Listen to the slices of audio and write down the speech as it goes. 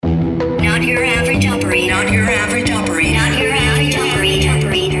Not your average operator. Not your average operator. Not your average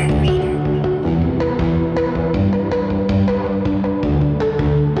operator.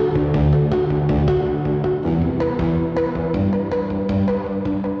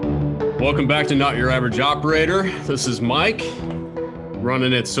 Welcome back to Not Your Average Operator. This is Mike,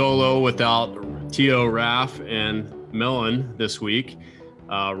 running it solo without T.O. Raff and Melon this week.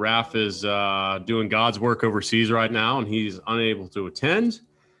 Raff is doing God's work overseas right now, and he's unable to attend.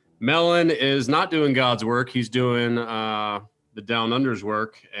 Melon is not doing God's work. He's doing the Down Under's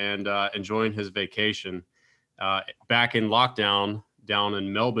work and enjoying his vacation back in lockdown down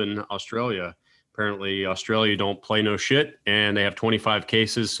in Melbourne, Australia. Apparently, Australia don't play no shit, and they have 25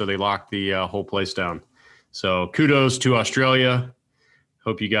 cases, so they locked the whole place down. So kudos to Australia.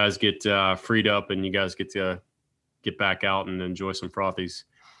 Hope you guys get freed up and you guys get to get back out and enjoy some frothies.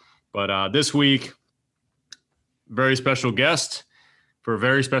 But this week, very special guest for a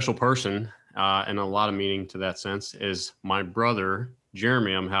very special person, and a lot of meaning to that sense, is my brother,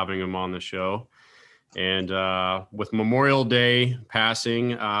 Jeremy. I'm having him on the show. And with Memorial Day passing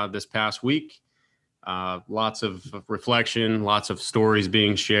this past week, lots of reflection, lots of stories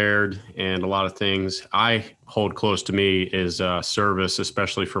being shared, and a lot of things I hold close to me is service,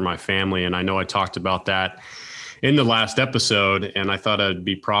 especially for my family. And I know I talked about that in the last episode, and I thought it'd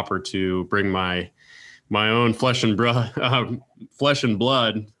be proper to bring my own flesh and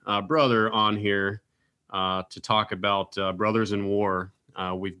blood brother on here to talk about brothers in war.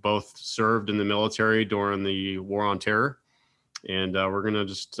 We've both served in the military during the War on Terror. And we're going to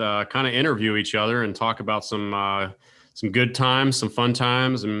just kind of interview each other and talk about some good times, some fun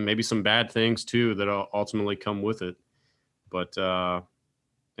times, and maybe some bad things too that ultimately come with it. But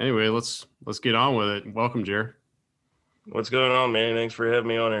anyway, let's get on with it. Welcome, Jer. What's going on, man? Thanks for having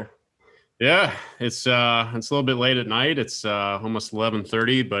me on here. Yeah, it's a little bit late at night. It's almost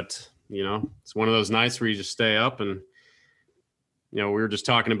 11:30, but you know, it's one of those nights where you just stay up and we were just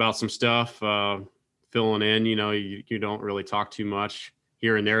talking about some stuff. Filling in, you don't really talk too much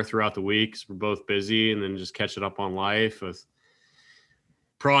here and there throughout the week because we're both busy, and then just catching up on life with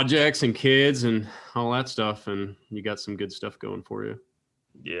projects and kids and all that stuff. And you got some good stuff going for you.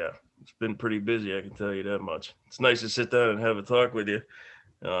 Yeah, it's been pretty busy, I can tell you that much. It's nice to sit down and have a talk with you.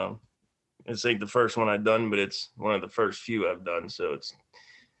 This ain't the first one I've done, but it's one of the first few I've done. So it's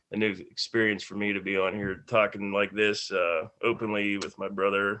a new experience for me to be on here talking like this openly with my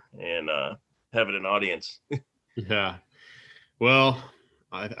brother and having an audience. Yeah. Well,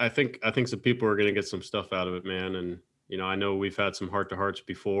 I think some people are going to get some stuff out of it, man. And, I know we've had some heart to hearts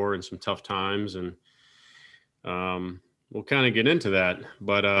before and some tough times, and we'll kind of get into that.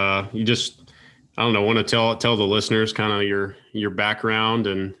 But you just, I don't know, want to tell the listeners kind of your background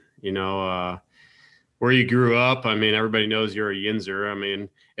and, where you grew up. I mean, everybody knows you're a Yinzer. I mean,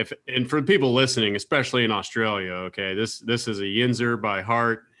 and for the people listening, especially in Australia, okay, this is a Yinzer by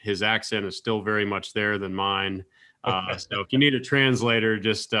heart. His accent is still very much there than mine. So if you need a translator,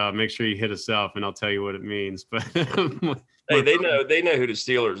 just make sure you hit us up and I'll tell you what it means. But hey, they know who the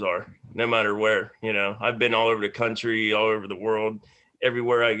Steelers are, no matter where. I've been all over the country, all over the world.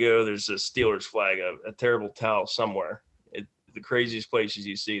 Everywhere I go, there's a Steelers flag, a terrible towel somewhere. The craziest places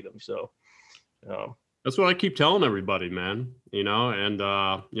you see them. So that's what I keep telling everybody, man. And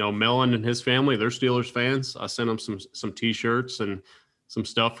Melon and his family, they're Steelers fans. I sent them some T-shirts and some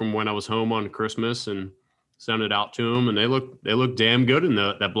stuff from when I was home on Christmas and sent it out to them, and they look damn good in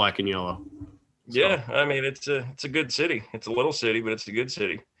that black and yellow. So. Yeah, I mean it's a good city. It's a little city, but it's a good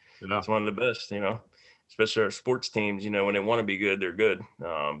city. Yeah. It's one of the best, especially our sports teams. When they want to be good, they're good.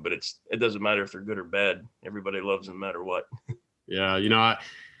 But it doesn't matter if they're good or bad. Everybody loves them no matter what. Yeah,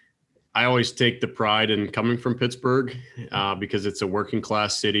 I always take the pride in coming from Pittsburgh because it's a working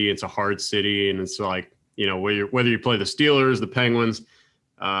class city. It's a hard city, and it's like whether you play the Steelers, the Penguins.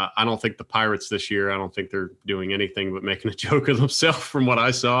 I don't think the Pirates this year, I don't think they're doing anything but making a joke of themselves from what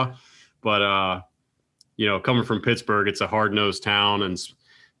I saw. But, coming from Pittsburgh, it's a hard-nosed town, and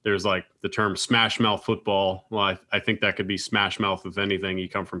there's like the term smash mouth football. Well, I think that could be smash mouth with anything. You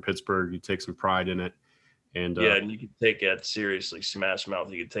come from Pittsburgh, you take some pride in it. And and you can take that seriously, smash mouth.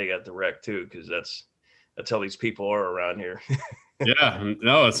 You can take that direct too, because that's how these people are around here. Yeah,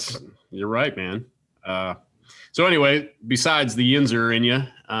 no, you're right, man. So anyway, besides the Yinzer in you,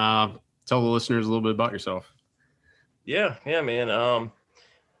 tell the listeners a little bit about yourself. Yeah, man.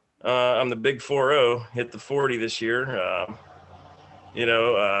 I'm the big 4-0, hit the 40 this year.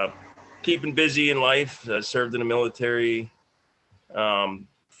 Keeping busy in life. I served in the military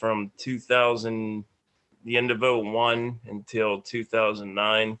from 2000, the end of 2001 until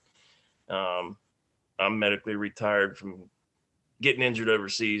 2009. I'm medically retired from getting injured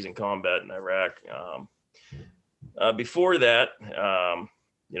overseas in combat in Iraq. Before that,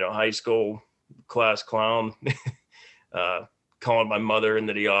 high school class clown, calling my mother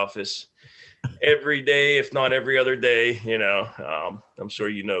into the office every day, if not every other day. I'm sure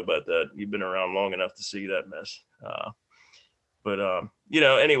you know about that. You've been around long enough to see that mess.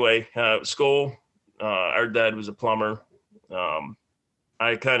 Anyway, school, our dad was a plumber.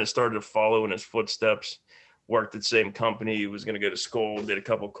 I kind of started to follow in his footsteps, worked at the same company, was going to go to school, did a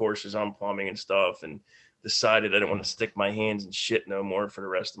couple courses on plumbing and stuff, and decided I didn't want to stick my hands in shit no more for the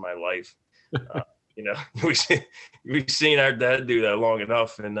rest of my life. We've seen our dad do that long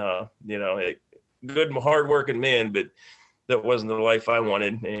enough, and good, hardworking man, but that wasn't the life I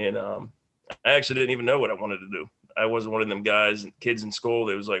wanted. And I actually didn't even know what I wanted to do. I wasn't one of them guys and kids in school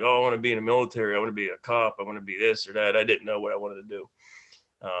that was like, oh, I want to be in the military. I want to be a cop. I want to be this or that. I didn't know what I wanted to do.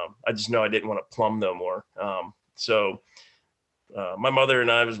 I just know I didn't want to plumb no more. So my mother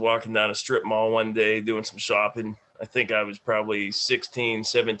and I was walking down a strip mall one day doing some shopping. I think I was probably 16,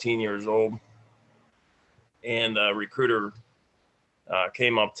 17 years old. And a recruiter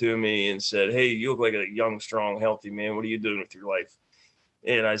came up to me and said, hey, you look like a young, strong, healthy man. What are you doing with your life?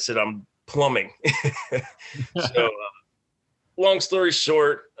 And I said, I'm plumbing. So long story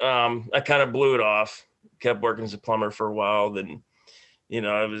short, I kind of blew it off, kept working as a plumber for a while. Then,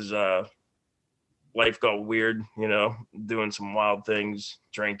 I was, life got weird, doing some wild things,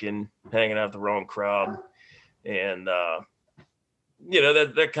 drinking, hanging out with the wrong crowd. And, that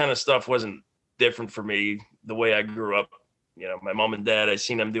kind of stuff wasn't different for me the way I grew up. My mom and dad, I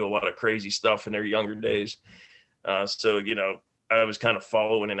seen them do a lot of crazy stuff in their younger days. So, I was kind of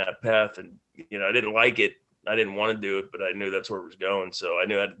following in that path, and, I didn't like it. I didn't want to do it, but I knew that's where it was going. So I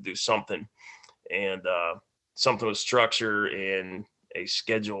knew I had to do something, and something with structure and a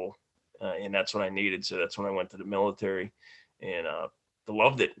schedule. And that's what I needed. So that's when I went to the military, and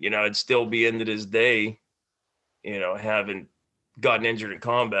loved it. I'd still be into this day, haven't gotten injured in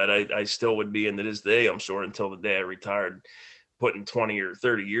combat. I still would be into this day, I'm sure, until the day I retired, putting 20 or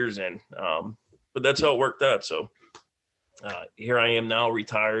 30 years in. But that's how it worked out. So here I am now,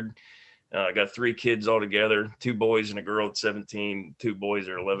 retired. I got 3 kids altogether, 2 boys and a girl at 17, 2 boys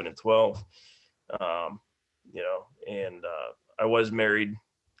are 11 and 12. And I was married,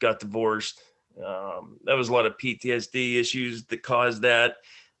 got divorced. That was a lot of PTSD issues that caused that,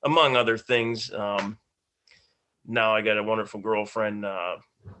 among other things. Now I got a wonderful girlfriend,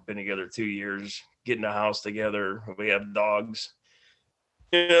 been together 2 years, getting a house together. We have dogs,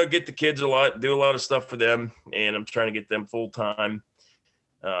 get the kids a lot, do a lot of stuff for them. And I'm trying to get them full time,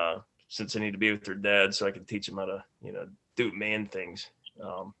 since I need to be with their dad so I can teach them how to, do man things.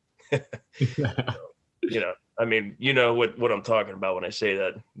 What I'm talking about when I say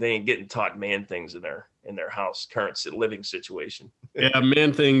that. They ain't getting taught man things in their house, current living situation. Yeah,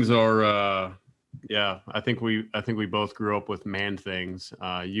 man things are, I think we both grew up with man things.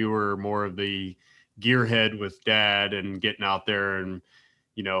 You were more of the gearhead with dad and getting out there and,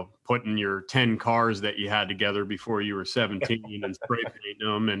 putting your 10 cars that you had together before you were 17 and spray painting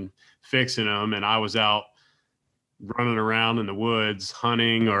them and fixing them. And I was out running around in the woods,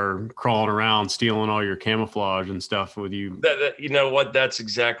 hunting or crawling around, stealing all your camouflage and stuff with you. You know what? That's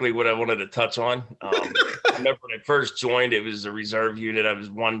exactly what I wanted to touch on. I remember when I first joined, it was a reserve unit. I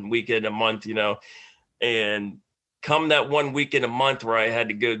was 1 weekend a month, and come that 1 weekend a month where I had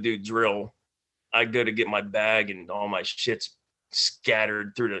to go do drill, I go to get my bag and all my shit's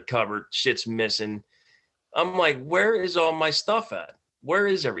scattered through the cupboard, shit's missing. I'm like, where is all my stuff at? Where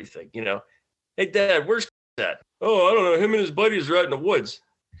is everything? Hey, Dad, where's that? Oh, I don't know. Him and his buddies are out in the woods.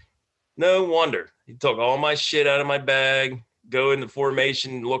 No wonder. He took all my shit out of my bag, go into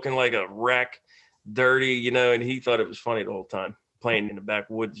formation looking like a wreck, dirty, and he thought it was funny the whole time, playing in the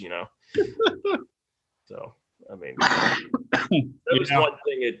backwoods, So, that was one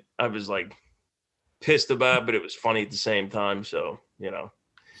thing I was like pissed about, but it was funny at the same time. So,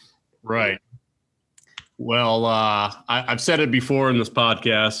 Right. Well, I've said it before in this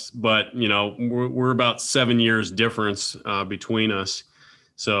podcast, but we're about 7 years difference between us.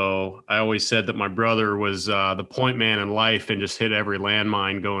 So I always said that my brother was the point man in life and just hit every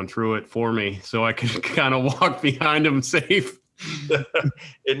landmine going through it for me, so I could kind of walk behind him safe.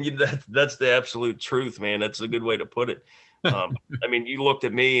 And that's the absolute truth, man. That's a good way to put it. You looked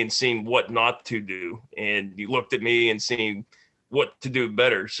at me and seen what not to do, and you looked at me and seen what to do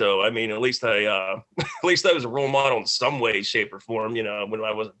better. So, at least I was a role model in some way, shape, or form, when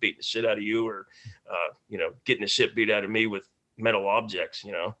I wasn't beating the shit out of you or, getting the shit beat out of me with metal objects,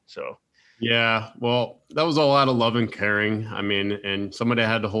 so. Yeah, well, that was all out of love and caring. And somebody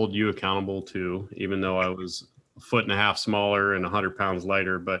had to hold you accountable too, even though I was a foot and a half smaller and 100 pounds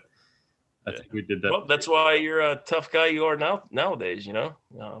lighter, but I think we did that. Well, that's why you're a tough guy you are nowadays, you know?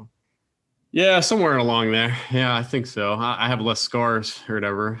 Yeah, somewhere along there. Yeah, I think so. I have less scars or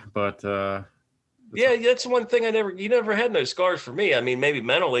whatever, but yeah, that's one thing you never had no scars for me. I mean, maybe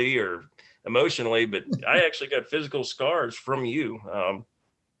mentally or emotionally, but I actually got physical scars from you.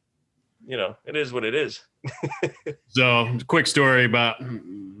 You know, it is what it is. So, quick story about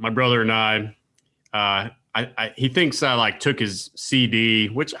my brother and I. He thinks I like took his CD,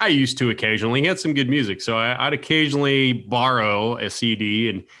 which I used to occasionally. He had some good music, so I'd occasionally borrow a CD.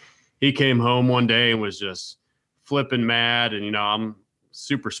 And he came home one day and was just flipping mad. And I'm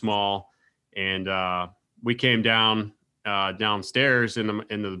super small, and we came downstairs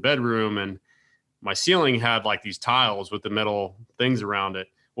into the bedroom, and my ceiling had like these tiles with the metal things around it.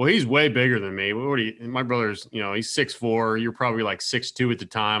 Well, he's way bigger than me. My brother's, he's 6'4". You're probably like 6'2" at the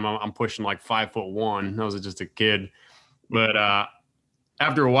time. I'm pushing like 5'1". I was just a kid. But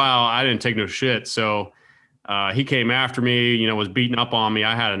after a while, I didn't take no shit. So he came after me, was beating up on me.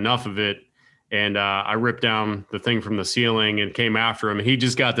 I had enough of it. And I ripped down the thing from the ceiling and came after him. He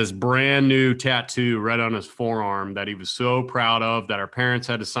just got this brand new tattoo right on his forearm that he was so proud of, that our parents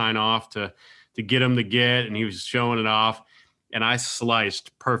had to sign off to get him to get. And he was showing it off. And I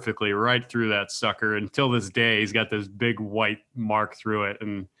sliced perfectly right through that sucker. Until this day, he's got this big white mark through it.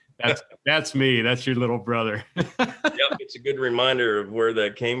 And that's me. That's your little brother. Yep, it's a good reminder of where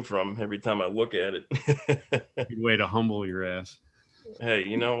that came from every time I look at it. Good way to humble your ass. Hey,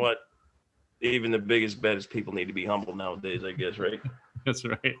 you know what? Even the biggest, baddest people need to be humble nowadays, I guess, right? That's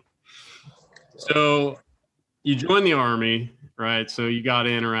right. So you joined the Army, right? So you got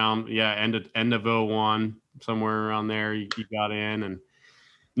in around, end of 01. Somewhere around there, you got in, and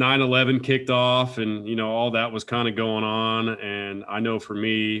 9/11 kicked off, and all that was kind of going on. And I know for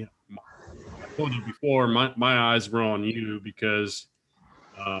me, I told you before, my eyes were on you because,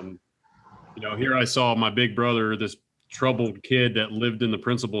 here I saw my big brother, this troubled kid that lived in the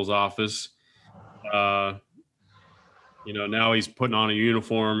principal's office. Now he's putting on a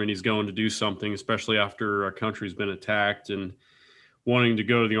uniform and he's going to do something, especially after our country's been attacked, and wanting to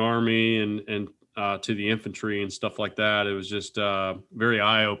go to the Army and to the infantry and stuff like that. It was just very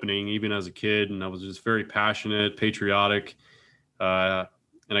eye-opening, even as a kid. And I was just very passionate, patriotic. And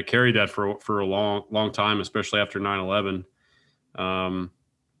I carried that for a long time, especially after 9/11.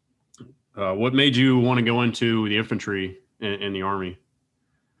 What made you want to go into the infantry in the Army?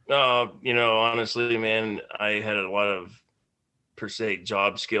 Honestly, man, I had a lot of, per se,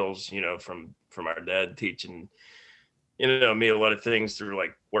 job skills, from our dad teaching me a lot of things through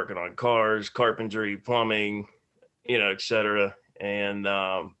like working on cars, carpentry, plumbing, et cetera. And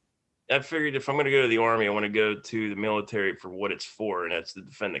I figured if I'm going to go to the Army, I want to go to the military for what it's for, and that's to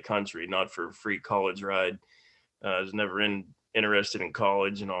defend the country, not for a free college ride. I was never interested in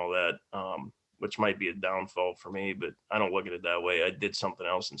college and all that, which might be a downfall for me, but I don't look at it that way. I did something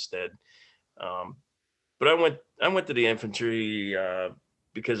else instead. But I went to the infantry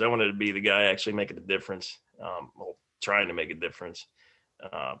because I wanted to be the guy actually making a difference. Trying to make a difference.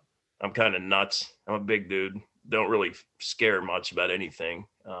 I'm kind of nuts. I'm a big dude. Don't really scare much about anything.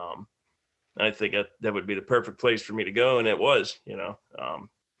 I think that would be the perfect place for me to go. And it was, I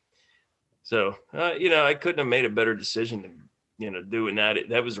couldn't have made a better decision than, doing that.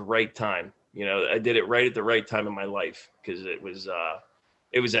 That was the right time. I did it right at the right time in my life, because it was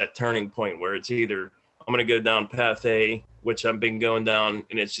that turning point where it's either I'm going to go down path A, which I've been going down,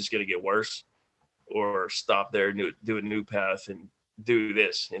 and it's just going to get worse, or stop there, do a new path and do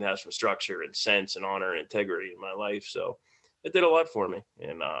this and have some structure and sense and honor and integrity in my life. So it did a lot for me.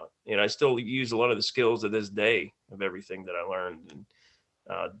 And, I still use a lot of the skills to this day of everything that I learned and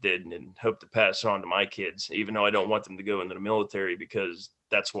did, and hope to pass on to my kids, even though I don't want them to go into the military, because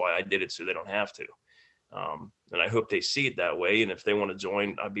that's why I did it, so they don't have to. And I hope they see it that way. And if they want to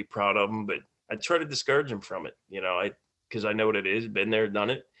join, I'd be proud of them, but I try to discourage them from it, because I know what it is, been there, done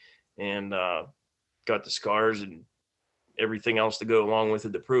it, and, got the scars and everything else to go along with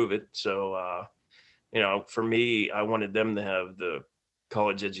it to prove it. So, for me, I wanted them to have the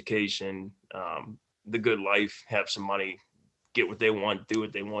college education, the good life, have some money, get what they want, do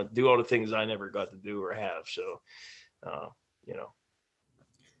what they want, do all the things I never got to do or have. So,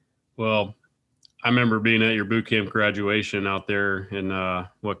 Well, I remember being at your boot camp graduation out there in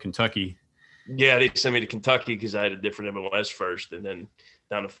Kentucky. Yeah, they sent me to Kentucky because I had a different MLS first, and then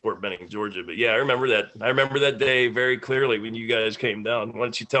down to Fort Benning, Georgia. But yeah, I remember that. I remember that day very clearly when you guys came down. Why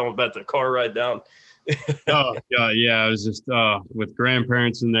don't you tell them about the car ride down? Oh, yeah. I was just with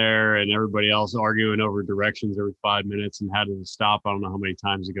grandparents in there and everybody else arguing over directions every 5 minutes, and had to stop. I don't know how many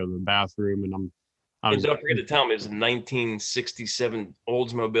times to go to the bathroom. And I'm I And was don't forget to tell me, it was a 1967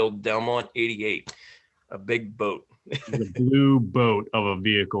 Oldsmobile Delmont 88, a big boat. the blue boat of a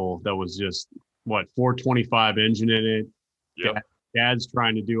vehicle that was just what 425 engine in it. Yep. Dad's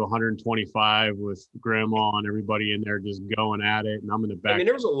trying to do 125 with grandma and everybody in there just going at it, and I'm in the back. I mean,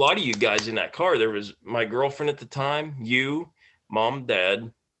 there was a lot of you guys in that car. There was my girlfriend at the time, you, mom, dad,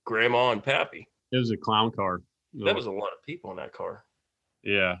 grandma, and pappy. It was a clown car. That was a lot of people in that car.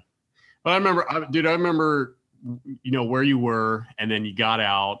 Yeah. But I remember, where you were, and then you got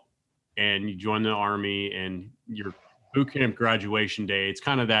out and you joined the Army, and your boot camp graduation day. It's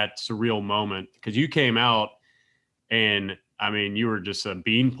kind of that surreal moment because you came out and I mean, you were just a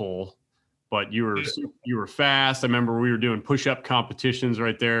beanpole, but you were fast. I remember we were doing push-up competitions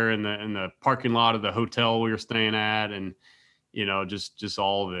right there in the parking lot of the hotel we were staying at, and just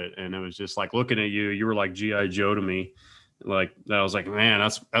all of it. And it was just like looking at you. You were like G.I. Joe to me. Like I was like, man,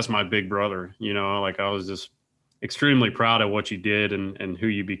 that's my big brother. Like I was just extremely proud of what you did and who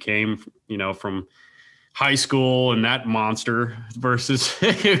you became. From high school and that monster versus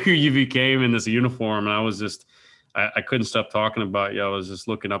who you became in this uniform. And I was just. I couldn't stop talking about you. I was just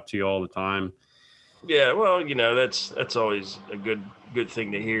looking up to you all the time. Yeah, well, that's always a good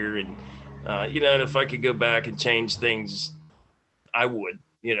thing to hear. And and if I could go back and change things, I would.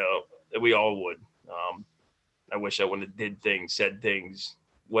 We all would. I wish I wouldn't have did things, said things,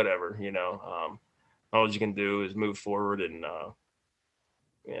 whatever. All you can do is move forward and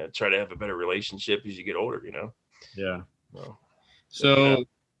try to have a better relationship as you get older. Yeah. Well, so.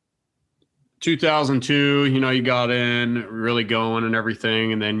 2002, you got in really going and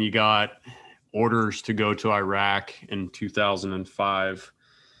everything. And then you got orders to go to Iraq in 2005.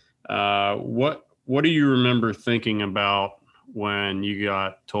 What do you remember thinking about when you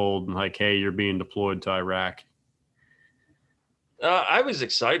got told like, hey, you're being deployed to Iraq? I was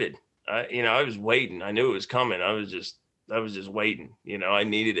excited. I was waiting. I knew it was coming. I was just waiting. I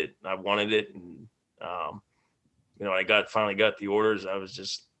needed it. I wanted it. And, I finally got the orders. I was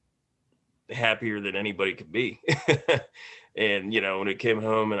just happier than anybody could be. And when it came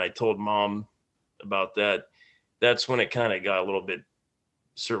home and I told mom about that, that's when it kind of got a little bit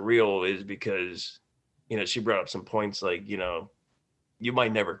surreal, is because she brought up some points like you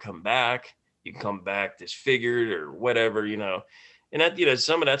might never come back, you come back disfigured or whatever, and that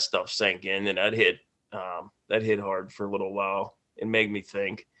some of that stuff sank in, and that hit hard for a little while and made me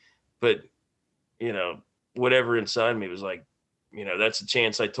think. But whatever inside me was like, that's a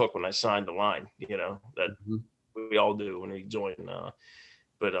chance I took when I signed the line, that we all do when we join.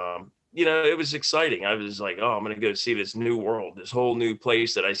 But it was exciting. I was like, oh, I'm going to go see this new world, this whole new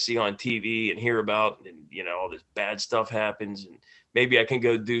place that I see on TV and hear about. And, all this bad stuff happens, and maybe I can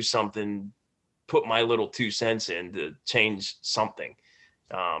go do something, put my little 2 cents in to change something.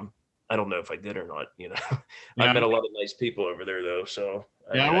 I don't know if I did or not, Yeah. I met a lot of nice people over there though. So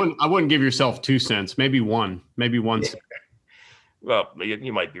yeah, I wouldn't give yourself 2 cents, maybe one cent. Well,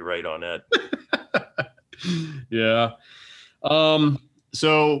 you might be right on that. Yeah.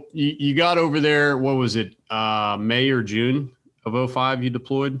 So you got over there, what was it? May or June of 2005 you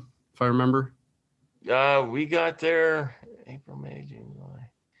deployed, if I remember? We got there April, May, June, July.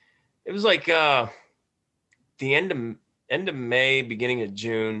 It was like the end of May, beginning of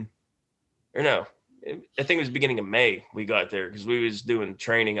June. Or no, I think it was beginning of May we got there, because we was doing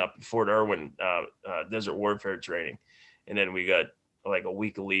training up at Fort Irwin, desert warfare training. And then we got like a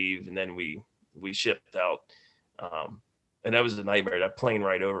week of leave, and then we shipped out. And that was a nightmare. That plane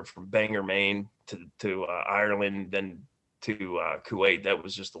ride over from Bangor, Maine to Ireland, then to Kuwait. That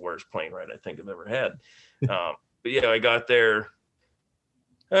was just the worst plane ride I think I've ever had. But yeah, I got there.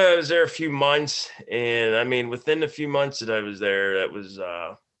 I was there a few months, and I mean, within the few months that I was there, that was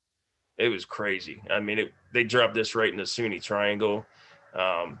it was crazy. I mean, they dropped this right in the Sunni Triangle.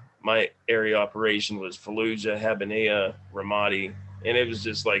 My area operation was Fallujah, Habanea, Ramadi, and it was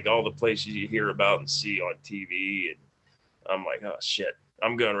just like all the places you hear about and see on TV. And I'm like, oh shit,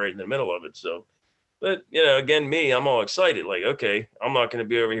 I'm going right in the middle of it. So, but again, I'm all excited. Like, okay, I'm not going to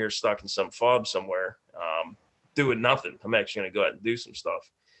be over here stuck in some fob somewhere, doing nothing. I'm actually going to go out and do some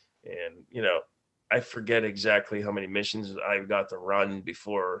stuff. And, I forget exactly how many missions I got to run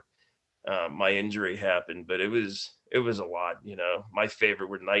before my injury happened, but it was a lot. My favorite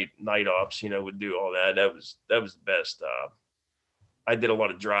were night ops, would do all that. That was the best. I did a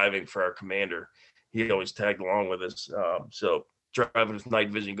lot of driving for our commander. He always tagged along with us. So driving with night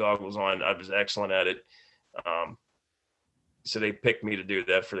vision goggles on, I was excellent at it. So they picked me to do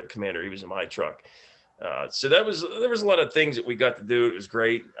that for the commander. He was in my truck. So there was a lot of things that we got to do. It was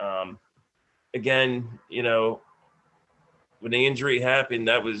great. Again, when the injury happened,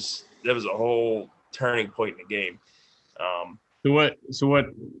 that was a whole turning point in the game.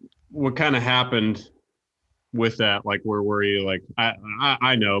 What kind of happened with that? Like, where were you? Like,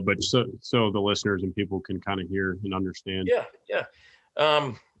 I know, but so the listeners and people can kind of hear and understand. Yeah.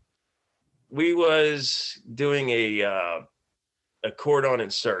 We was doing a cordon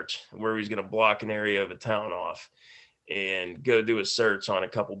and search where we was going to block an area of a town off and go do a search on a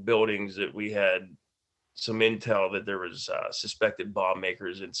couple buildings that we had some intel that there was suspected bomb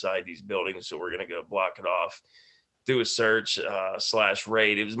makers inside these buildings. So we're going to go block it off, do a search /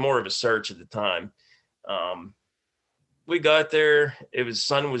 raid. It was more of a search at the time. We got there.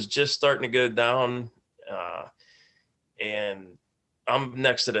 Sun was just starting to go down, and I'm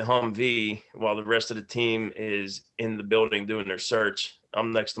next to the Humvee while the rest of the team is in the building doing their search.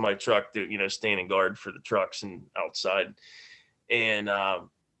 I'm next to my truck, standing guard for the trucks and outside. And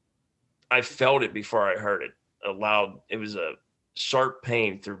I felt it before I heard it. It was a sharp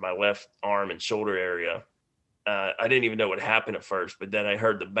pain through my left arm and shoulder area. I didn't even know what happened at first, but then I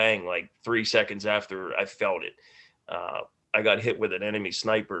heard the bang like 3 seconds after I felt it. I got hit with an enemy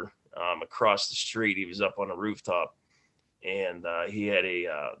sniper across the street. He was up on a rooftop, and he had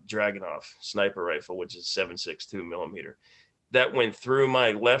a Dragunov sniper rifle, which is 7.62 millimeter. That went through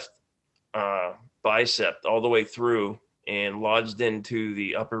my left bicep all the way through and lodged into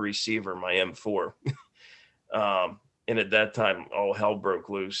the upper receiver, my M4. And at that time, all hell broke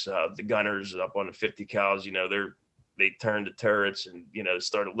loose. The gunners up on the 50 cals, they turned the turrets and,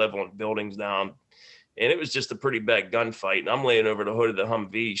 started leveling buildings down. And it was just a pretty bad gunfight. And I'm laying over the hood of the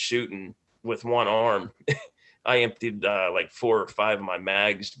Humvee shooting with one arm. I emptied like 4 or 5 of my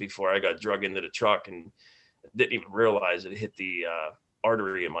mags before I got drug into the truck and didn't even realize it hit the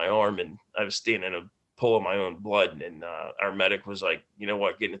artery in my arm. And I was standing in a pool of my own blood. And our medic was like, you know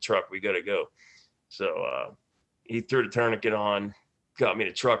what, get in the truck. We got to go. So he threw the tourniquet on, got me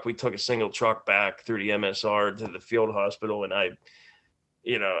the truck. We took a single truck back through the MSR to the field hospital. And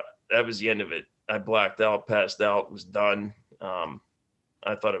that was the end of it. I blacked out, passed out, was done.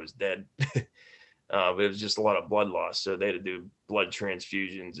 I thought I was dead. But it was just a lot of blood loss. So they had to do blood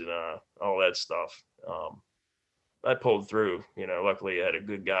transfusions and all that stuff. I pulled through, luckily I had a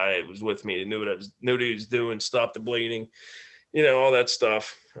good guy that was with me. He knew what he was doing, stopped the bleeding, all that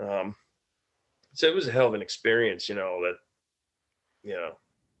stuff. So it was a hell of an experience, that,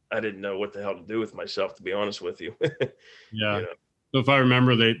 I didn't know what the hell to do with myself, to be honest with you. Yeah. So if I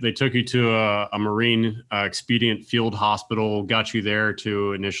remember, they took you to a Marine expedient field hospital, got you there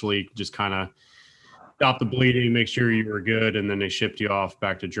to initially just kind of stop the bleeding, make sure you were good, and then they shipped you off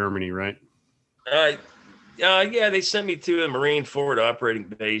back to Germany, right? Yeah, they sent me to a Marine Forward Operating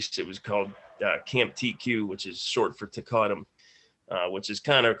Base. It was called Camp TQ, which is short for Taqadum, which is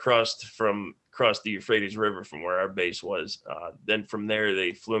kind of across the Euphrates River from where our base was. Then from there,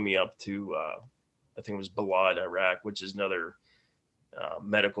 they flew me up to, I think it was Balad, Iraq, which is another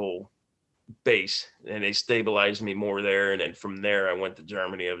medical base, and they stabilized me more there. And then from there, I went to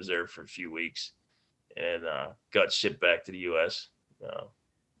Germany. I was there for a few weeks and got shipped back to the U.S.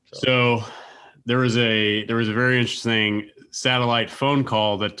 So there was a very interesting satellite phone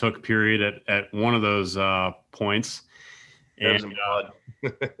call that took period at one of those points. And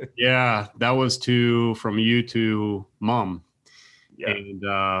yeah, that was from you to Mom. Yeah.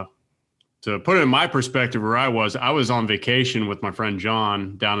 And to put it in my perspective, where I was on vacation with my friend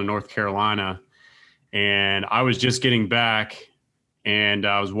John down in North Carolina, and I was just getting back, and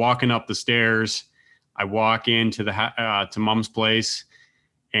I was walking up the stairs. I walk into to Mom's place,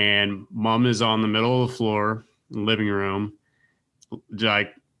 and Mom is on the middle of the floor, in the living room,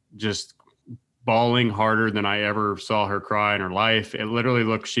 like just bawling harder than I ever saw her cry in her life. It literally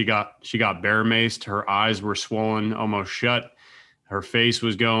looked, she got bear maced. Her eyes were swollen, almost shut. Her face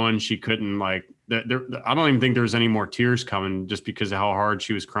was going. She couldn't I don't even think there was any more tears coming just because of how hard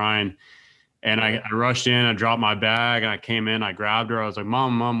she was crying. And I rushed in, I dropped my bag, and I came in, I grabbed her. I was like,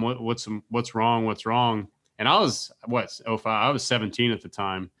 Mom, what's wrong? What's wrong? And I was, 05? I was 17 at the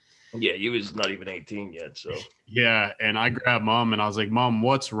time. Yeah, he was not even 18 yet. So yeah, and I grabbed Mom and I was like, Mom,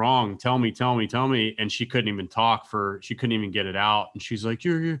 what's wrong? Tell me. And she couldn't even she couldn't even get it out. And she's like,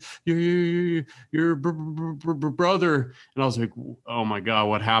 your brother. And I was like, oh my God,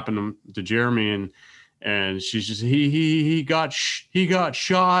 what happened to Jeremy? And she's just, he got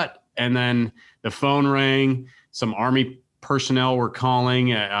shot. And then the phone rang. Some Army personnel were calling.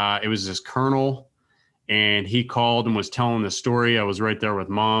 It was this colonel. And he called and was telling the story. I was right there with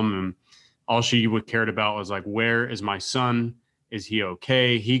Mom, and all she cared about was like, where is my son? Is he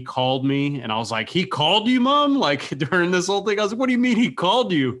okay? He called me, and I was like, he called you, Mom? Like during this whole thing, I was like, what do you mean he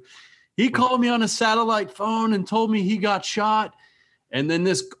called you? He called me on a satellite phone and told me he got shot. And then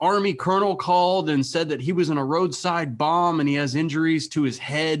this Army colonel called and said that he was in a roadside bomb and he has injuries to his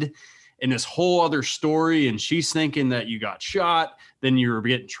head and this whole other story. And she's thinking that you got shot, then you were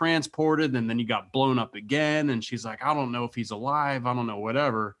getting transported, and then you got blown up again. And she's like, I don't know if he's alive. I don't know,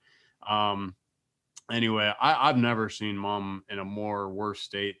 whatever. Anyway, I've never seen Mom in a more worse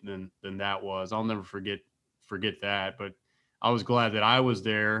state than that was. I'll never forget that. But I was glad that I was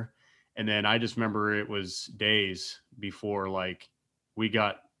there. And then I just remember it was days before, like, we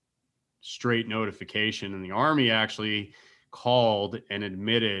got straight notification, and the Army actually called and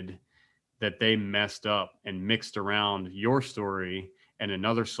admitted that they messed up and mixed around your story and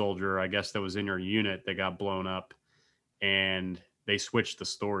another soldier, I guess, that was in your unit that got blown up, and they switched the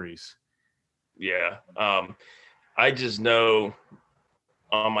stories. Yeah. I just know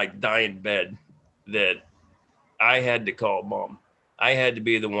on my dying bed that I had to call Mom. I had to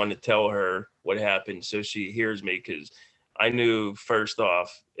be the one to tell her what happened so she hears me, because I knew, first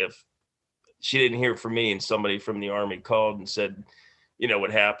off, if she didn't hear from me and somebody from the Army called and said, you know,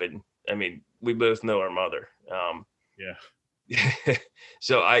 what happened, I mean, we both know our mother. Yeah.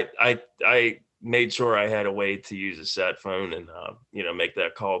 So I made sure I had a way to use a sat phone and, you know, make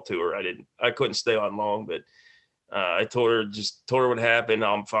that call to her. I couldn't stay on long, but I told her what happened.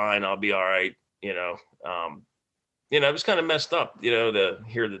 I'm fine. I'll be all right. You know, it was kind of messed up, you know, to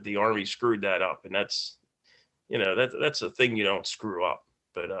hear that the Army screwed that up. And that's, you know, that's a thing you don't screw up.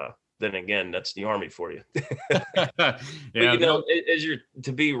 But then again, that's the Army for you. But, you know,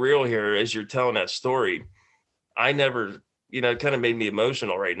 to be real here, as you're telling that story, I never, you know, it kind of made me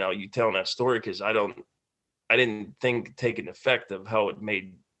emotional right now, you telling that story, because I didn't take an effect of how it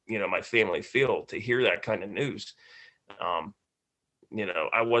made, you know, my family feel to hear that kind of news. You know,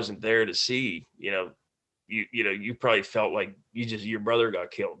 I wasn't there to see, you know, you probably felt like your brother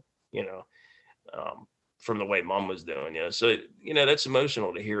got killed, you know, from the way Mom was doing, you know. So, you know, that's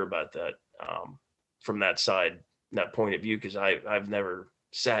emotional to hear about that, from that side, that point of view, because I've never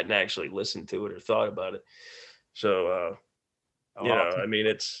sat and actually listened to it or thought about it. So, you know, I mean,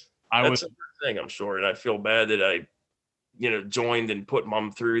 that's a good thing, I'm sure. And I feel bad that I, you know, joined and put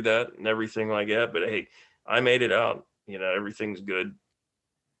Mom through that and everything like that. But hey, I made it out, you know, everything's good.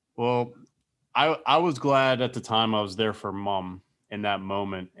 Well, I was glad at the time I was there for Mom in that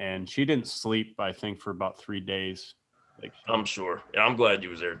moment, and she didn't sleep, I think, for about 3 days. Like, I'm sure. Yeah, I'm glad you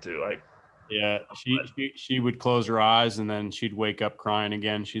was there too. She would close her eyes and then she'd wake up crying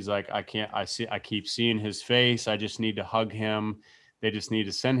again. She's like, I keep seeing his face. I just need to hug him. They just need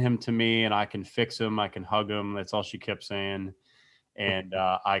to send him to me and I can fix him. I can hug him. That's all she kept saying. And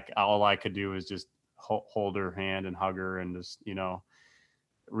all I could do is just hold her hand and hug her and just, you know,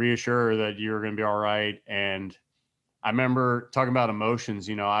 reassure her that you're going to be all right. And I remember talking about emotions,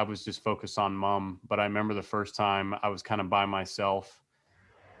 you know, I was just focused on Mom, but I remember the first time I was kind of by myself.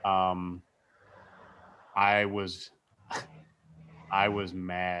 I was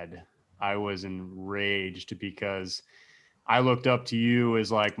mad. I was enraged because I looked up to you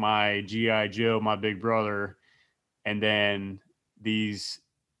as like my G.I. Joe, my big brother. And then these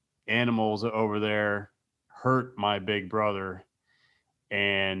animals over there hurt my big brother.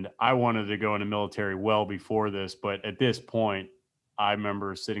 And I wanted to go in the military well before this. But at this point, I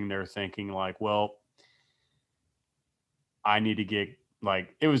remember sitting there thinking like, well, I need to get,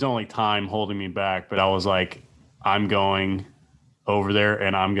 like, it was only time holding me back, but I was like, I'm going over there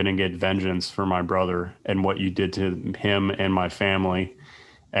and I'm going to get vengeance for my brother and what you did to him and my family.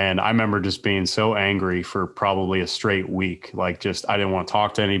 And I remember just being so angry for probably a straight week. Like, just, I didn't want to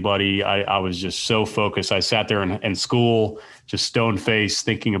talk to anybody. I was just so focused. I sat there in school, just stone faced,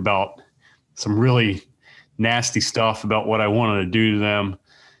 thinking about some really nasty stuff about what I wanted to do to them.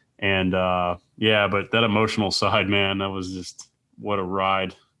 And yeah, but that emotional side, man, that was just, what a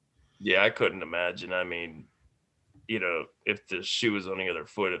ride. Yeah, I couldn't imagine. I mean, you know, if the shoe was on the other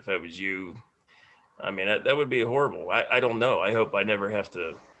foot, if that was you, I mean, that would be horrible. I don't know. I hope I never have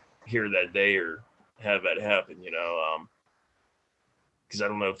to hear that day or have that happen, you know, because I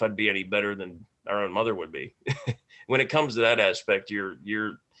don't know if I'd be any better than our own mother would be. When it comes to that aspect, you're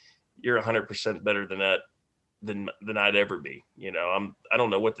 100% better than that than I'd ever be. You know, I don't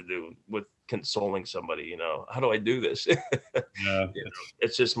know what to do with consoling somebody. You know, how do I do this? Yeah, you know,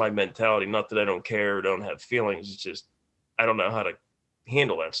 it's just my mentality. Not that I don't care or don't have feelings. It's just I don't know how to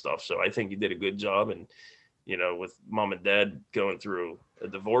handle that stuff. So I think you did a good job. And, you know, with Mom and Dad going through a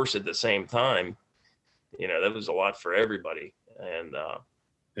divorce at the same time, you know, that was a lot for everybody. And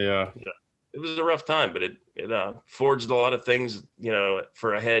yeah, you know, it was a rough time, but it forged a lot of things, you know,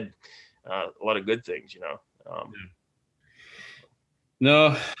 for ahead, a lot of good things, you know.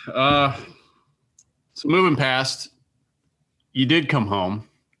 No, so moving past you did come home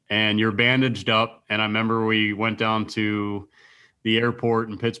and you're bandaged up. And I remember we went down to the airport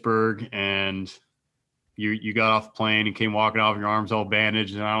in Pittsburgh, and you got off the plane and came walking off, your arms all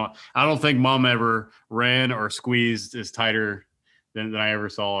bandaged. And I don't think mom ever ran or squeezed as tighter than I ever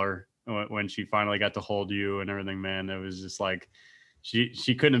saw her when she finally got to hold you and everything, man. It was just like,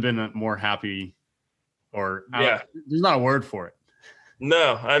 she couldn't have been more happy, or there's not a word for it.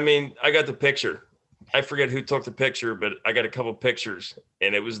 No, I mean, I got the picture. I forget who took the picture, but I got a couple pictures,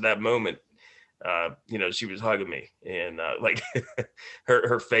 and it was that moment. She was hugging me, and like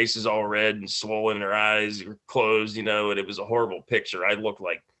her face is all red and swollen, her eyes were closed, and it was a horrible picture. I looked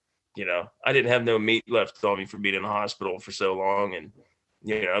like, I didn't have no meat left on me for being in the hospital for so long, and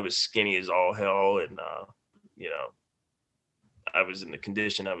I was skinny as all hell, and I was in the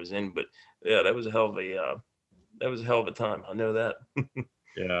condition I was in. But yeah, that was a hell of a time. I know that.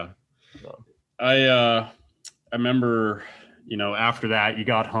 Yeah. I remember, after that you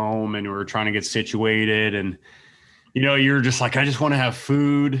got home and we were trying to get situated, and, you were just like, I just want to have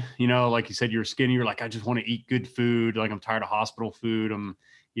food, like you said, you're skinny. You're like, I just want to eat good food. Like, I'm tired of hospital food. I'm,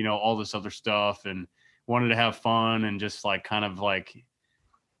 all this other stuff, and wanted to have fun and just like, kind of like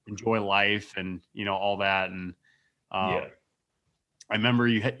enjoy life and, all that. And, I remember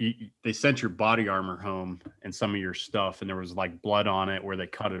they sent your body armor home and some of your stuff, and there was like blood on it where they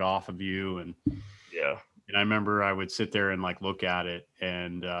cut it off of you. And and I remember I would sit there and like look at it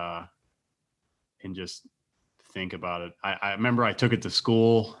and just think about it. I remember I took it to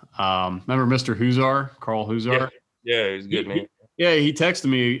school. Remember Mr. Huzar, Carl Huzar? Yeah, he was good, man. He texted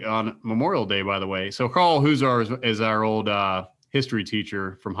me on Memorial Day, by the way. So Carl Huzar is our old history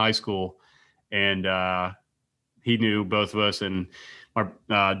teacher from high school, and he knew both of us. And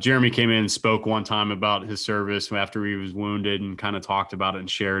Jeremy came in and spoke one time about his service after he was wounded, and kind of talked about it and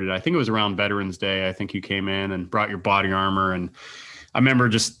shared it. I think it was around Veterans Day. I think you came in and brought your body armor, and I remember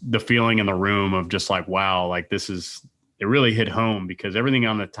just the feeling in the room of just like, wow, like it really hit home, because everything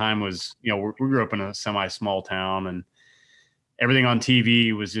on the time was, we grew up in a semi-small town, and everything on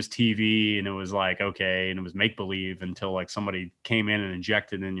TV was just TV, and it was like, okay, and it was make believe until like somebody came in and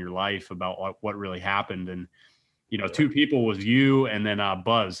injected in your life about what really happened. And two people was you and then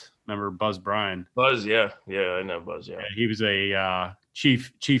Buzz. Remember Buzz Bryan? Buzz, yeah, I know Buzz. Yeah, he was a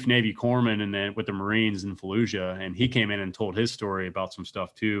chief Navy corpsman, and then with the Marines in Fallujah, and he came in and told his story about some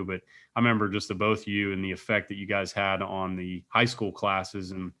stuff too. But I remember just the both of you and the effect that you guys had on the high school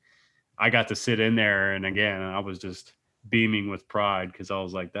classes, and I got to sit in there, and again, I was just beaming with pride, because I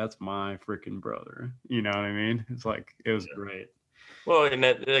was like, that's my freaking brother. You know what I mean? It's like, it was great. Well, and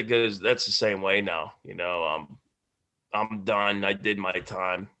that's the same way now. I'm done. I did my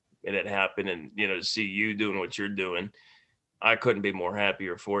time, and it happened. And, to see you doing what you're doing, I couldn't be more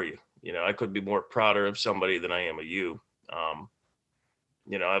happier for you. I couldn't be more prouder of somebody than I am of you.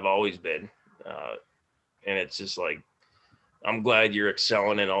 I've always been, and it's just like, I'm glad you're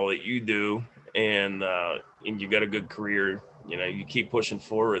excelling in all that you do, and you got a good career. You keep pushing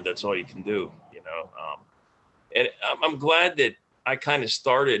forward. That's all you can do, and I'm glad that I kind of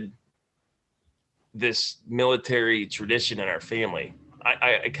started this military tradition in our family.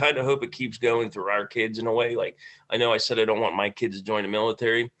 I kind of hope it keeps going through our kids in a way. Like, I know I said I don't want my kids to join the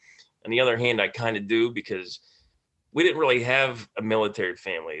military. On the other hand, I kind of do, because we didn't really have a military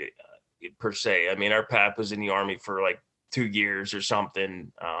family per se. I mean, our pap was in the Army for like 2 years or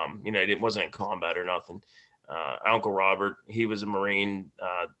something. It wasn't in combat or nothing. Uncle Robert, he was a Marine.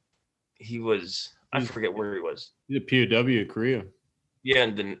 I forget where he was. He's a POW in Korea. Yeah.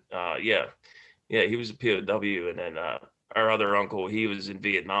 And then, he was a POW. And then our other uncle, he was in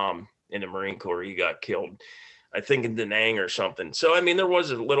Vietnam in the Marine Corps. He got killed, I think, in Da Nang or something. So, I mean, there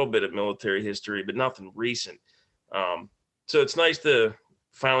was a little bit of military history, but nothing recent. So it's nice to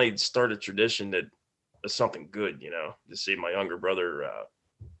finally start a tradition that is something good, to see my younger brother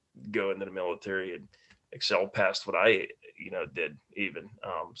go into the military and excel past what I, did even.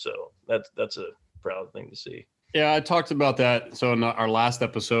 So that's a proud thing to see. Yeah, I talked about that. So in our last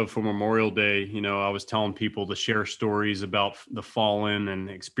episode for Memorial Day, I was telling people to share stories about the fallen and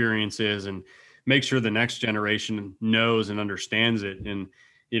experiences, and make sure the next generation knows and understands it. And,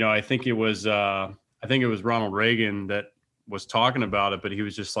 I think it was Ronald Reagan that was talking about it, but he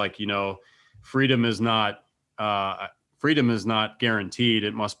was just like, freedom is not guaranteed.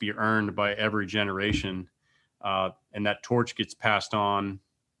 It must be earned by every generation. And that torch gets passed on,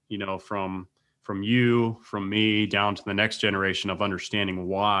 from you, from me, down to the next generation of understanding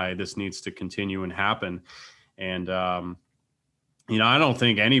why this needs to continue and happen. And, I don't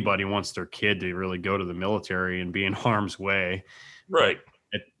think anybody wants their kid to really go to the military and be in harm's way. Right.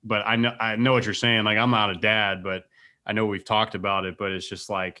 But I know what you're saying. Like, I'm not a dad, but I know we've talked about it, but it's just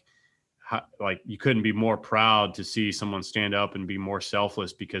like you couldn't be more proud to see someone stand up and be more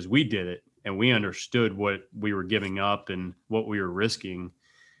selfless, because we did it and we understood what we were giving up and what we were risking.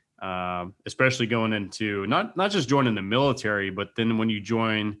 Especially going into not just joining the military, but then when you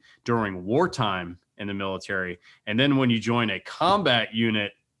join during wartime in the military, and then when you join a combat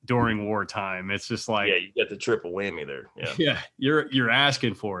unit during wartime, it's just like, yeah, you get the triple whammy there. Yeah, yeah, you're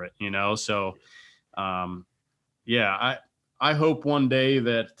asking for it, you know. So, yeah, I hope one day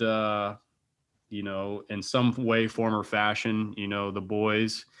that you know, in some way, form, or fashion, you know, the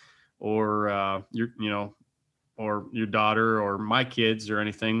boys or or your daughter or my kids or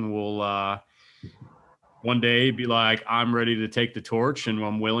anything will one day be like, I'm ready to take the torch and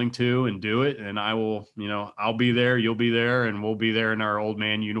I'm willing to and do it. And I will, you know, I'll be there, you'll be there, and we'll be there in our old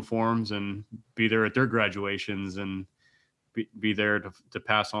man uniforms and be there at their graduations and be there to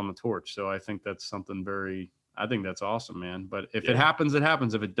pass on the torch. So I think that's something I think that's awesome, man. But if it happens, it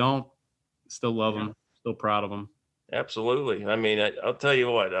happens. If it don't, still love them, still proud of them. Absolutely. I mean, I'll tell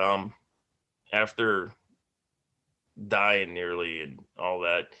you what, after dying nearly and all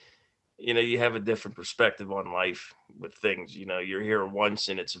that, you know, you have a different perspective on life with things. You know, you're here once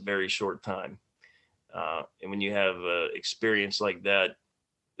and it's a very short time. And when you have an experience like that,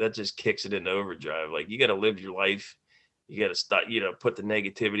 that just kicks it into overdrive. Like, you got to live your life. You got to stop, you know, put the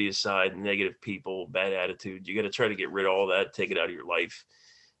negativity aside, negative people, bad attitude. You got to try to get rid of all that, take it out of your life,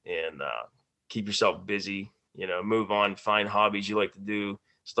 and keep yourself busy, you know, move on, find hobbies you like to do,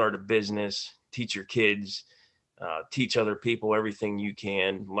 start a business, teach your kids, teach other people everything you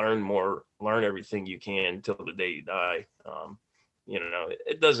can, learn everything you can until the day you die. You know,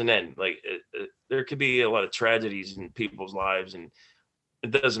 it doesn't end. Like, there could be a lot of tragedies in people's lives, and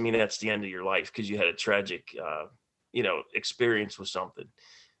it doesn't mean that's the end of your life because you had a tragic, you know, experience with something.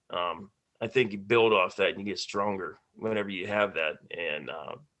 I think you build off that and you get stronger whenever you have that. And,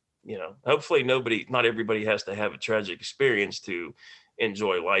 you know, hopefully not everybody has to have a tragic experience to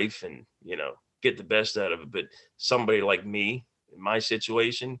enjoy life and, you know, get the best out of it. But somebody like me in my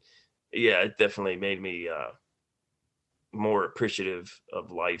situation, yeah, it definitely made me more appreciative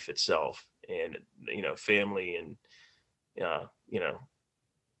of life itself and, you know, family. And, you know,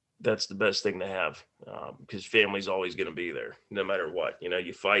 that's the best thing to have, because family's always going to be there no matter what. You know,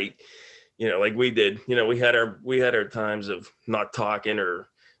 you fight, you know, like we did. You know, we had our times of not talking, or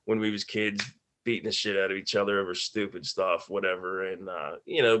when we was kids beating the shit out of each other over stupid stuff, whatever. And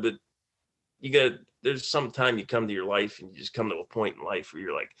you know, but there's some time you come to your life and you just come to a point in life where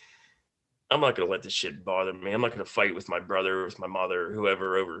you're like, I'm not going to let this shit bother me. I'm not going to fight with my brother or with my mother or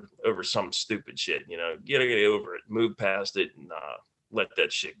whoever over some stupid shit. You know, you got to get over it, move past it, and let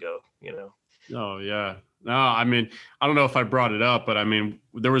that shit go, you know? Oh yeah. No, I mean, I don't know if I brought it up, but I mean,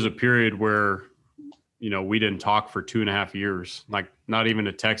 there was a period where, you know, we didn't talk for 2.5 years, like not even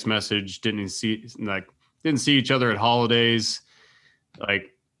a text message, didn't see each other at holidays,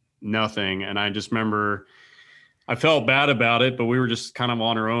 like nothing. And I just remember I felt bad about it, but we were just kind of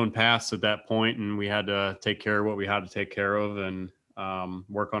on our own paths at that point, and we had to take care of what we had to take care of and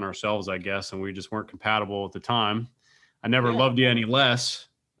work on ourselves, I guess. And we just weren't compatible at the time. I never loved you any less,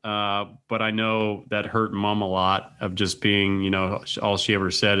 but I know that hurt Mom a lot, of just being, you know, all she ever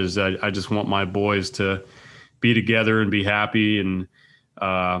said is that I just want my boys to be together and be happy, and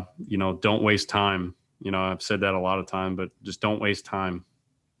you know, don't waste time. You know, I've said that a lot of time, but just don't waste time.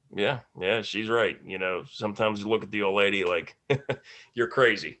 Yeah, she's right. You know, sometimes you look at the old lady like, you're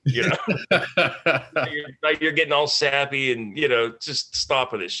crazy, you know, you're getting all sappy and, you know, just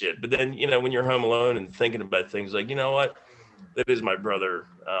stop with this shit. But then, you know, when you're home alone and thinking about things like, you know what, that is my brother.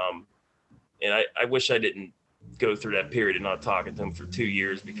 And I wish I didn't go through that period of not talking to him for 2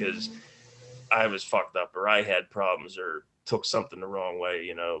 years because I was fucked up or I had problems or took something the wrong way,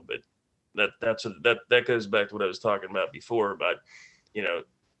 you know. But that goes back to what I was talking about before about, you know,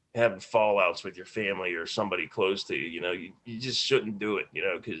 having fallouts with your family or somebody close to you. You know, you just shouldn't do it, you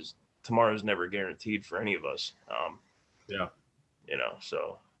know, because tomorrow's never guaranteed for any of us. Yeah. You know,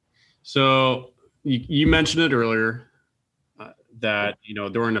 so you mentioned it earlier that, you know,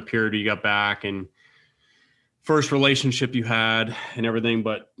 during the period you got back and first relationship you had and everything,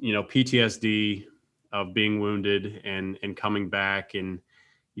 but, you know, PTSD of being wounded and coming back and,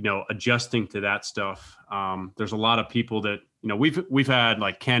 you know, adjusting to that stuff. There's a lot of people that, you know, we've had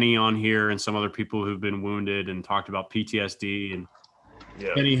like Kenny on here and some other people who've been wounded and talked about PTSD, and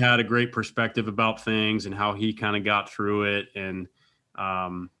Kenny had a great perspective about things and how he kind of got through it, and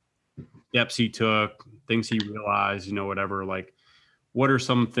steps he took, things he realized, you know, whatever. Like, what are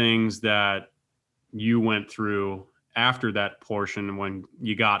some things that you went through after that portion when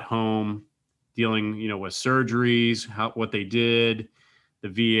you got home dealing, with surgeries, what they did, the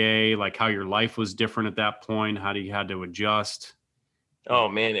VA, like how your life was different at that point, how you had to adjust? Oh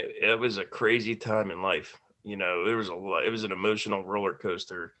man, it was a crazy time in life. There was a lot. It was an emotional roller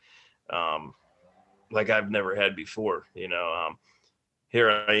coaster, um, like I've never had before. Here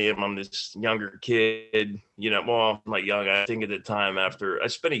I am. I'm this younger kid. Well, I'm not young. I think at the time after I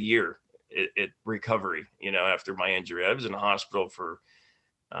spent a year at recovery. After my injury, I was in a hospital for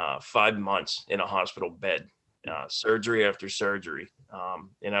 5 months in a hospital bed, surgery after surgery,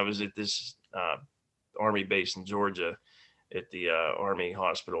 and I was at this Army base in Georgia at the Army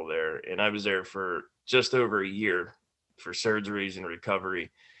hospital there. And I was there for just over a year for surgeries and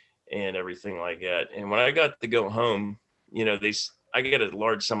recovery and everything like that. And when I got to go home, I get a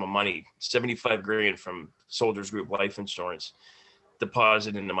large sum of money, 75 grand from Soldiers Group Life Insurance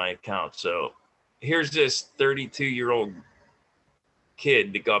deposit into my account. So here's this 32-year-old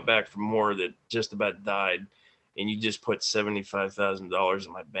kid that got back from war that just about died, and you just put $75,000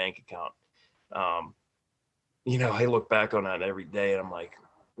 in my bank account. I look back on that every day and I'm like,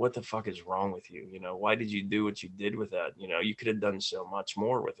 what the fuck is wrong with you? Why did you do what you did with that? You could have done so much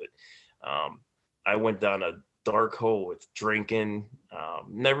more with it. I went down a dark hole with drinking,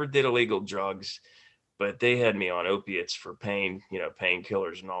 never did illegal drugs, but they had me on opiates for pain,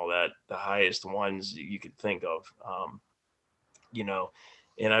 painkillers and all that, the highest ones you could think of.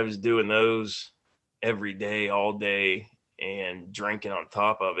 And I was doing those every day, all day, and drinking on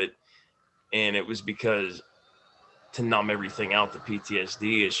top of it. And it was because to numb everything out, the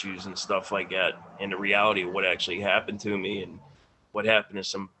PTSD issues and stuff like that, and the reality of what actually happened to me and what happened to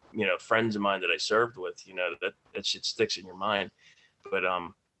some, friends of mine that I served with, that shit sticks in your mind. But,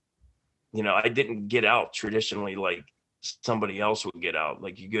 I didn't get out traditionally like somebody else would get out.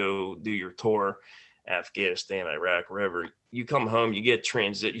 Like you go do your tour, Afghanistan, Iraq, wherever, you come home, you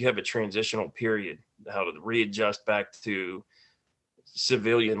have a transitional period, how to readjust back to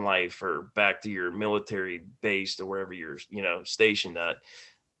civilian life or back to your military base or wherever you're, stationed at.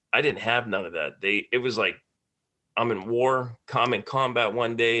 I didn't have none of that. It was like, I'm in war, I'm in combat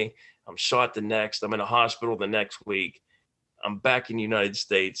one day, I'm shot the next, I'm in a hospital the next week, I'm back in the United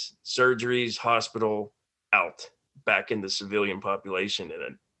States, surgeries, hospital, out, back in the civilian population.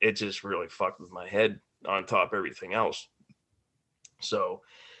 And it just really fucked with my head on top of everything else. So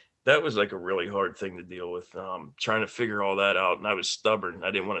that was like a really hard thing to deal with, trying to figure all that out. And I was stubborn.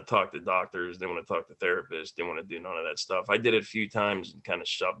 I didn't want to talk to doctors, didn't want to talk to therapists, didn't want to do none of that stuff. I did it a few times and kind of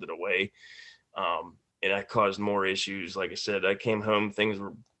shoved it away. And I caused more issues. Like I said, I came home, things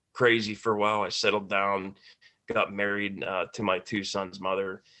were crazy for a while. I settled down, got married to my two sons'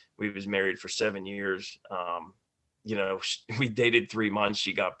 mother. We was married for 7 years. We dated 3 months.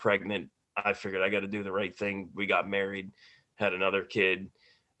 She got pregnant. I figured I got to do the right thing. We got married, had another kid.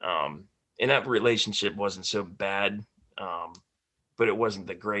 And that relationship wasn't so bad, but it wasn't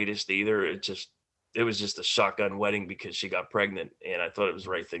the greatest either. It was just a shotgun wedding because she got pregnant, and I thought it was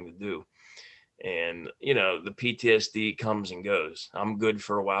the right thing to do. And, the PTSD comes and goes. I'm good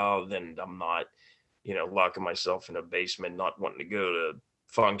for a while, then I'm not, locking myself in a basement, not wanting to go to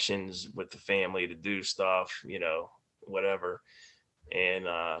functions with the family to do stuff, whatever. And,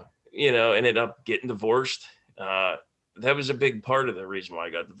 ended up getting divorced. That was a big part of the reason why I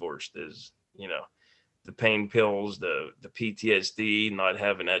got divorced is, the pain pills, the PTSD, not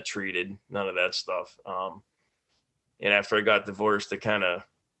having that treated, none of that stuff. And after I got divorced, I kind of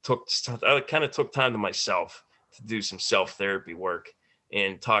took time to myself to do some self-therapy work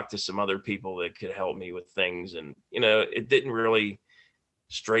and talk to some other people that could help me with things. And, it didn't really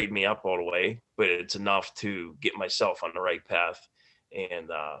straighten me up all the way, but it's enough to get myself on the right path and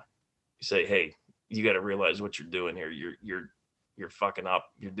say, hey, you got to realize what you're doing here. You're fucking up.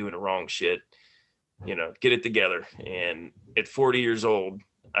 You're doing the wrong shit. Get it together. And at 40 years old,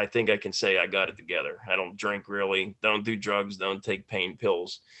 I think I can say I got it together. I don't drink really, don't do drugs, don't take pain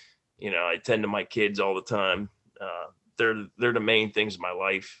pills. I tend to my kids all the time. They're the main things in my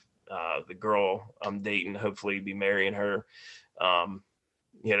life. The girl I'm dating, hopefully be marrying her,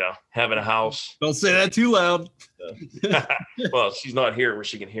 having a house. Don't say that too loud. Well, she's not here where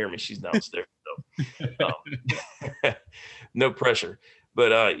she can hear me. She's downstairs. So, no pressure.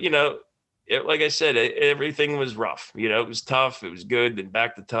 But, like I said, everything was rough. It was tough. It was good. Then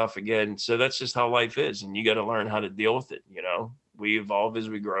back to tough again. So that's just how life is. And you got to learn how to deal with it. We evolve as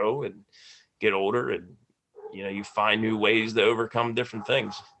we grow and get older, and, you find new ways to overcome different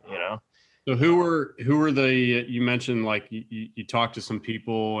things, So who were you mentioned, like you talked to some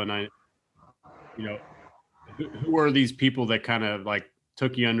people, and who are these people that kind of like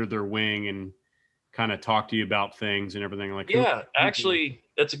took you under their wing and kind of talk to you about things and everything? Like, Yeah, actually,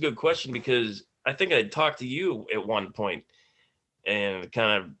 that's a good question, because I think I talked to you at one point and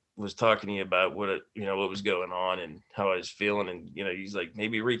kind of was talking to you about what was going on and how I was feeling. And, he's like,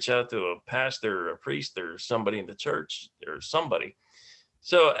 maybe reach out to a pastor or a priest or somebody in the church or somebody.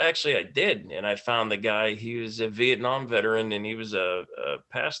 So actually I did. And I found the guy. He was a Vietnam veteran, and he was a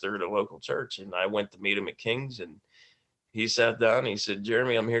pastor at a local church. And I went to meet him at King's, and he sat down and he said,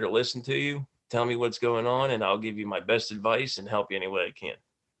 Jeremy, I'm here to listen to you. Tell me what's going on, and I'll give you my best advice and help you any way I can.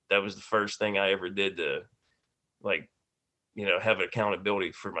 That was the first thing I ever did to, like, have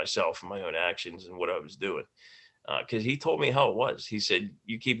accountability for myself and my own actions and what I was doing. Because he told me how it was. He said,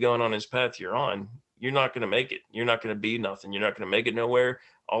 you keep going on this path you're on, you're not going to make it. You're not going to be nothing. You're not going to make it nowhere.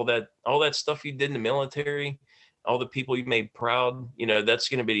 All that stuff you did in the military, all the people you made proud, that's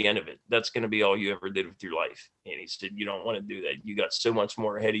going to be the end of it. That's going to be all you ever did with your life. And he said, you don't want to do that. You got so much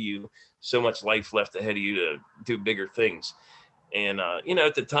more ahead of you, so much life left ahead of you to do bigger things. And,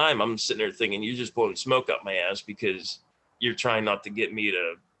 at the time I'm sitting there thinking, you're just blowing smoke up my ass because you're trying not to get me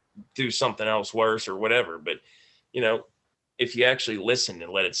to do something else worse or whatever. But, if you actually listen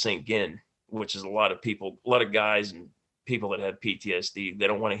and let it sink in, which is a lot of guys and people that have PTSD, they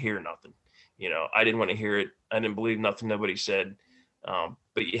don't want to hear nothing. I didn't want to hear it. I didn't believe nothing nobody said.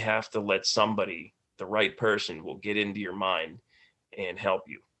 But you have to let somebody, the right person, will get into your mind and help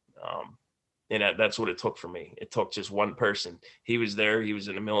you. And that's what it took for me. It took just one person. He was there. He was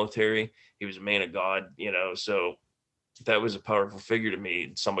in the military. He was a man of God, so that was a powerful figure to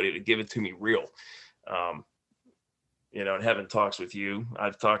me, somebody to give it to me real. And having talks with you,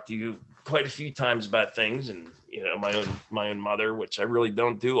 I've talked to you quite a few times about things, and, my own mother, which I really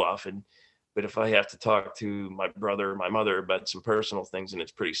don't do often. But if I have to talk to my brother or my mother about some personal things, and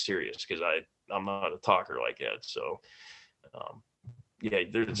it's pretty serious, because I'm not a talker like that. So,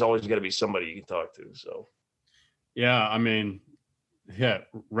 there's always got to be somebody you can talk to. So, yeah, I mean,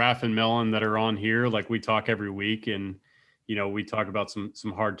 Raph and Mellon that are on here, like, we talk every week, and, we talk about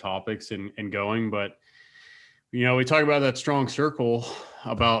some hard topics and going, but, we talk about that strong circle,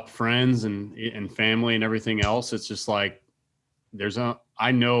 about friends and family and everything else. It's just like,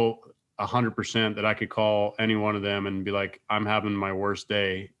 I know 100% that I could call any one of them and be like, I'm having my worst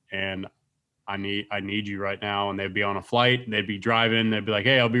day and I need you right now. And they'd be on a flight, they'd be driving, they'd be like,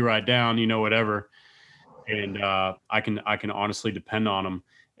 hey, I'll be right down, whatever. And I can honestly depend on them.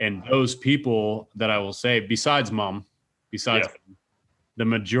 And those people that I will say, besides mom, the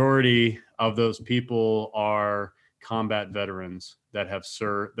majority of those people are combat veterans that have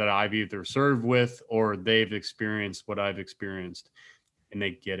served, that I've either served with or they've experienced what I've experienced, and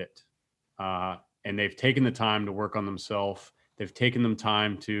they get it. And they've taken the time to work on themselves. They've taken them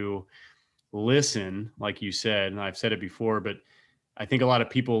time to listen, like you said, and I've said it before, but I think a lot of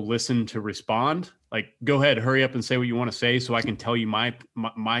people listen to respond. Like, go ahead, hurry up and say what you want to say so I can tell you my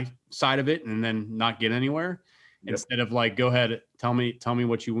side of it, and then not get anywhere. Yep. Instead of like, go ahead, tell me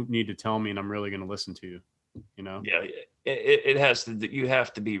what you need to tell me, and I'm really going to listen to you. Yeah, it has to. You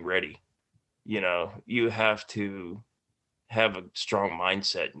have to be ready. You have to have a strong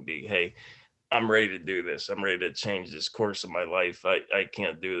mindset and be, hey, I'm ready to do this. I'm ready to change this course of my life. I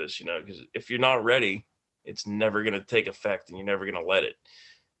can't do this, because if you're not ready, it's never going to take effect, and you're never going to let it.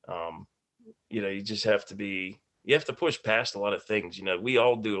 You just have to you have to push past a lot of things. We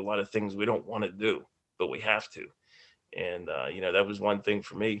all do a lot of things we don't want to do, but we have to. And, that was one thing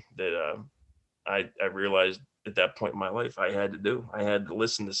for me that I realized at that point in my life I had to do. I had to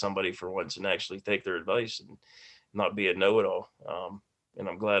listen to somebody for once and actually take their advice and not be a know-it-all. And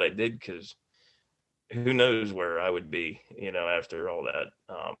I'm glad I did, because who knows where I would be, after all that.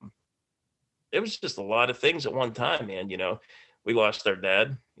 It was just a lot of things at one time, man. We lost our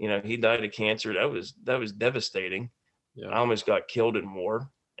dad. He died of cancer. That was devastating. Yeah. I almost got killed in war.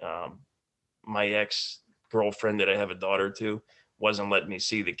 My ex-girlfriend that I have a daughter to wasn't letting me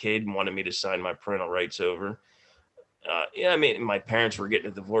see the kid and wanted me to sign my parental rights over. My parents were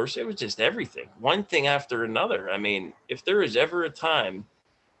getting a divorce. It was just everything, one thing after another. If there was ever a time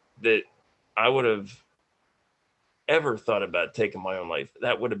that I would have ever thought about taking my own life,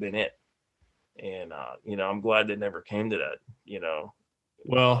 that would have been it. And, I'm glad that never came to that,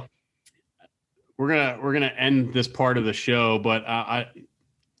 Well, we're going to end this part of the show, but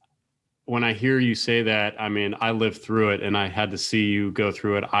when I hear you say that, I lived through it, and I had to see you go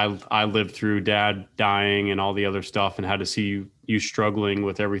through it. I lived through dad dying and all the other stuff, and had to see you struggling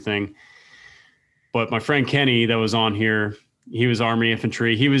with everything. But my friend Kenny that was on here, he was Army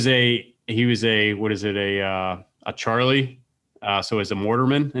infantry. He was a what is it? A Charlie. So as a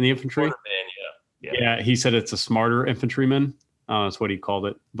mortarman in the infantry. Yeah. He said it's a smarter infantryman. That's what he called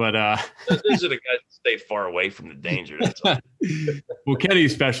it. But Those are the guys that stay far away from the danger. That's all. well,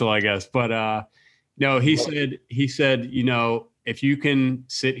 Kenny's special, I guess. But no, he said, you know, if you can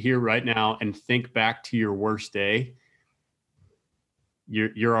sit here right now and think back to your worst day,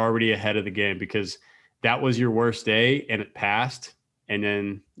 you're already ahead of the game, because that was your worst day and it passed. And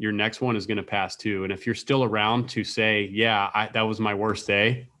then your next one is going to pass too. And if you're still around to say, yeah, that was my worst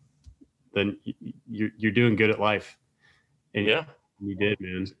day, then you're doing good at life. And Yeah, you did,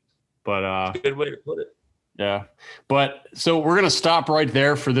 man. But good way to put it. yeah. But so we're gonna stop right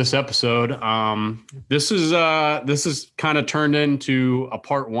there for this episode. This is kind of turned into a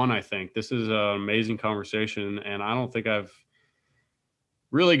part one, I think. This is an amazing conversation, and I don't think I've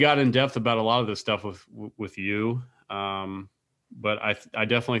really got in depth about a lot of this stuff with you. But I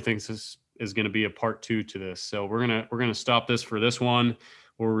definitely think this is going to be a part two to this. So we're gonna stop this for this one.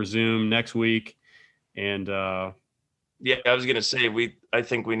 We'll resume next week, and Yeah, I was gonna say I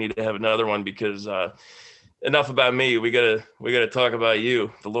think we need to have another one, because enough about me. We gotta talk about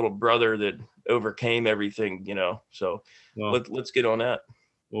you, the little brother that overcame everything, you know. So well, let's get on that.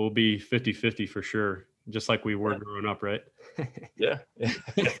 we'll be 50-50 for sure, just like we were growing up, right? Yeah.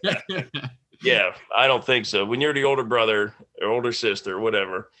 Yeah, I don't think so. When you're the older brother or older sister or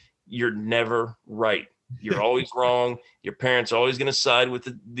whatever, you're never right. You're always wrong. Your parents are always going to side with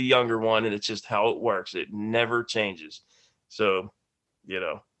the younger one, and it's just how it works. It never changes. So, you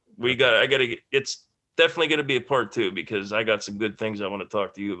know, it's definitely going to be a part two, because I got some good things I want to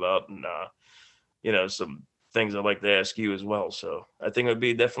talk to you about, and, you know, some things I'd like to ask you as well. So I think it would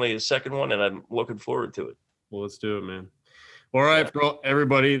be definitely a second one, and I'm looking forward to it. Well, let's do it, man. All right,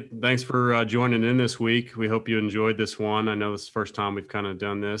 everybody. Thanks for joining in this week. We hope you enjoyed this one. I know this is the first time we've kind of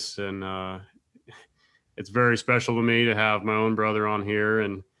done this, and it's very special to me to have my own brother on here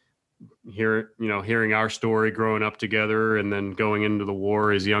and hearing our story growing up together and then going into the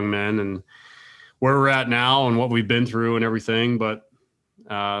war as young men and where we're at now and what we've been through and everything. But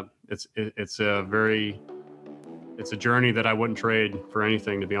it's a journey that I wouldn't trade for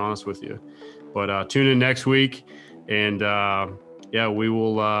anything, to be honest with you. But tune in next week, and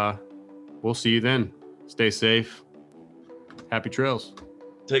we'll see you then. Stay safe. Happy trails.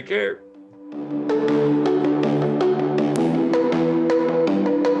 Take care.